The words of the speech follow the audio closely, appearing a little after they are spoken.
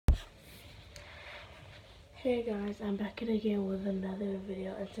Hey guys, I'm back again with another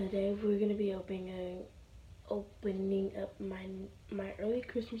video, and today we're gonna be opening up my early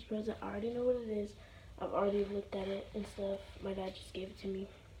Christmas present. I already know what it is. I've already looked at it and stuff. My dad just gave it to me.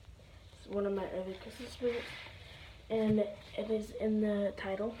 It's one of my early Christmas presents, and it is in the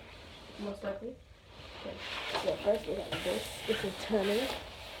title, most likely. Okay, so first we got this. It's a tunnel.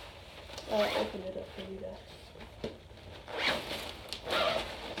 I'll open it up for you guys.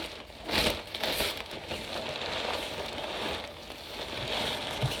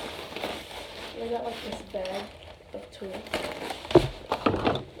 I got like this bag of tools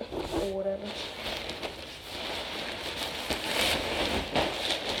or whatever.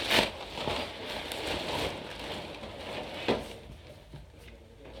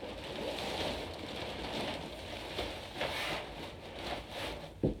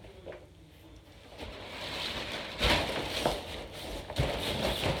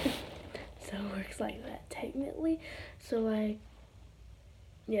 So it works like that technically. So like,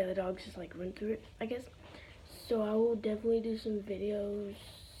 yeah, the dogs just like run through it, I guess. So I will definitely do some videos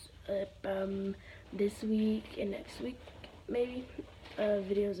this week and next week, maybe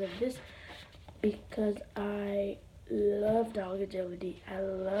videos of this, because I love dog agility. I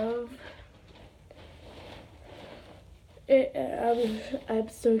love it. I'm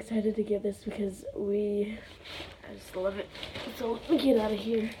so excited to get this because I just love it. So let me get out of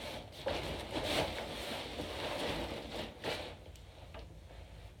here.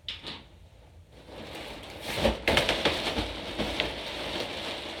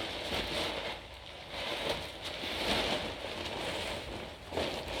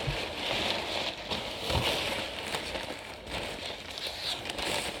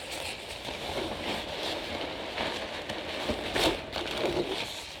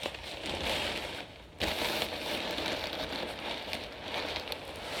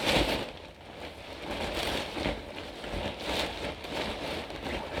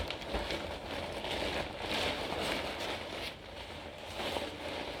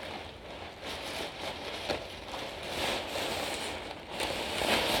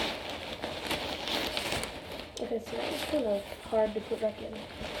 Okay, so that was kind of hard to put back in,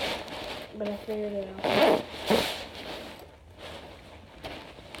 but I figured it out.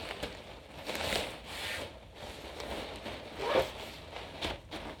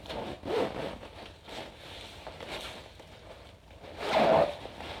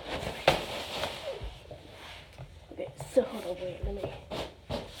 Okay, so hold on, wait, let me.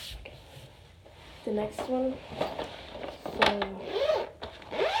 Okay. The next one. So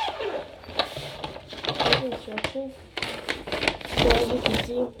instructions. So as you can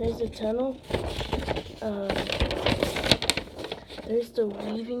see, there's a tunnel. There's the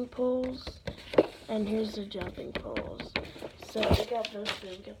weaving poles, and here's the jumping poles. So we got those two.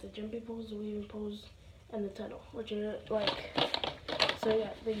 We got the jumping poles, the weaving poles, and the tunnel, which are like. So we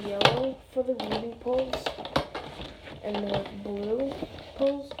got the yellow for the weaving poles, and the blue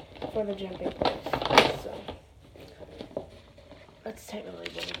poles for the jumping poles. So that's technically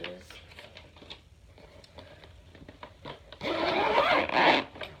what it is.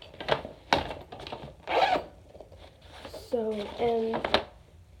 So, and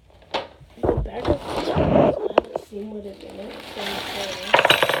the back of the tunnel, I haven't seen what is in it. So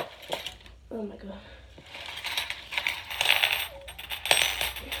oh my god.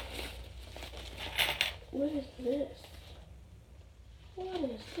 What is this? What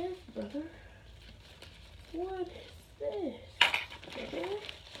is this, brother? What is this, brother?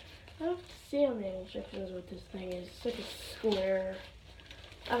 I have to see how many instructions what this thing is. It's like a square.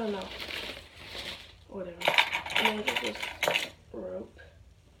 I don't know. Whatever. And then I got this rope.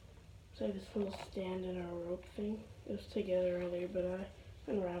 It's like this little stand and a rope thing. It was together earlier, but I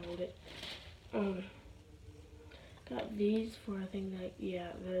unraveled it. Got these for, I think, that,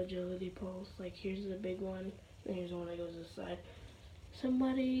 yeah, the agility poles. Like, here's the big one, and here's one that goes to the side.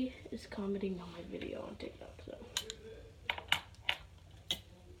 Somebody is commenting on my video on TikTok, so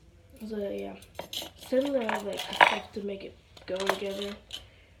yeah. Still I have like stuff to make it go together.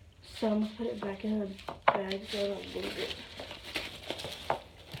 So I'm gonna put it back in the bag so I don't lose it.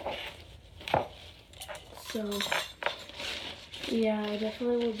 So yeah, I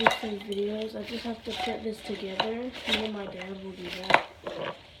definitely will do some videos. I just have to put this together. Me and my dad will do that.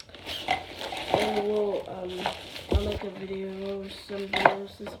 And I'll make a video or some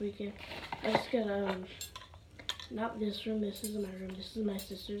videos this weekend. I just got not this room, this is my room, this is my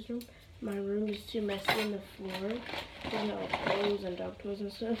sister's room. My room is too messy on the floor. There's all clothes and dog toys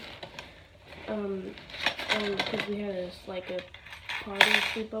and stuff. And because we had like a party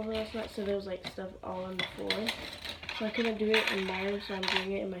sleepover last night, so there was like stuff all on the floor. So I couldn't do it in my room, so I'm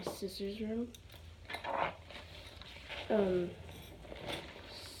doing it in my sister's room. So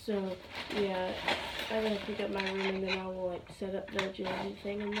yeah, I'm gonna pick up my room and then I will like set up the jazzy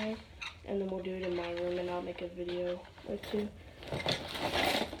thing in there, and then we'll do it in my room and I'll make a video or two. I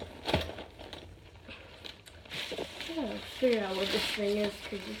gotta figure out what this thing is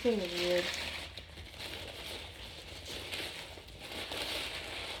because this thing is weird.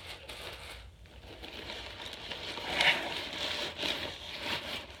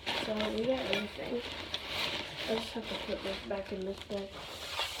 So we got everything. I just have to put this back in this bag.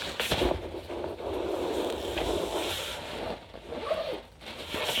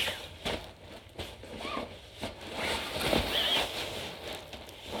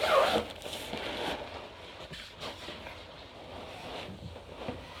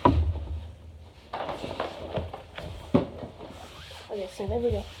 Okay, so there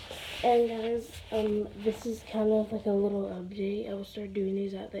we go. And guys, this is kind of like a little update. I will start doing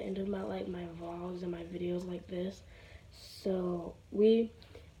these at the end of my vlogs and my videos like this. So me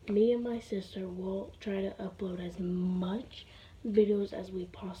and my sister will try to upload as much videos as we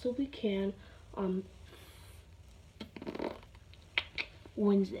possibly can on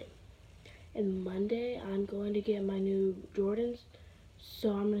Wednesday. And Monday, I'm going to get my new Jordans.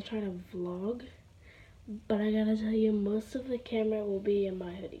 So I'm going to try to vlog. But I gotta tell you, most of the camera will be in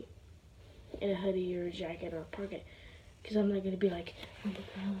my hoodie. In a hoodie or a jacket or a parka. Because I'm not gonna be like, oh my god,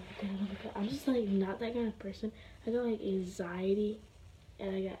 oh my god, oh my god. I'm just like not that kind of person. I got like anxiety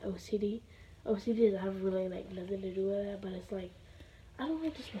and I got OCD. OCD doesn't have really like nothing to do with that, but it's like, I don't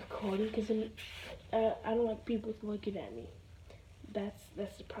like just recording because I don't like people looking at me.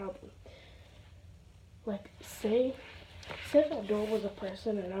 That's the problem. Like, say if that door was a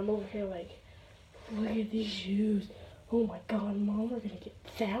person and I'm over here like, look at these shoes. Oh my god, Mom, we're gonna get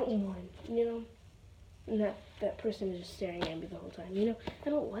that one. You know? And that person is just staring at me the whole time. You know? I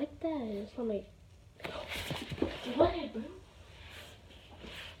don't like that. It's not like, what, bro?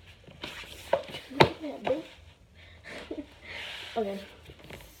 Look at that, bro. Okay.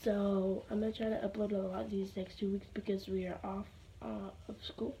 So, I'm gonna try to upload a lot these next 2 weeks because we are off of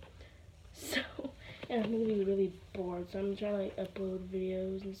school. So, and I'm gonna be really bored. So, I'm gonna try to like upload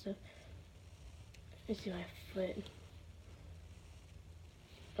videos and stuff. Let's see my foot.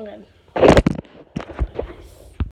 Okay.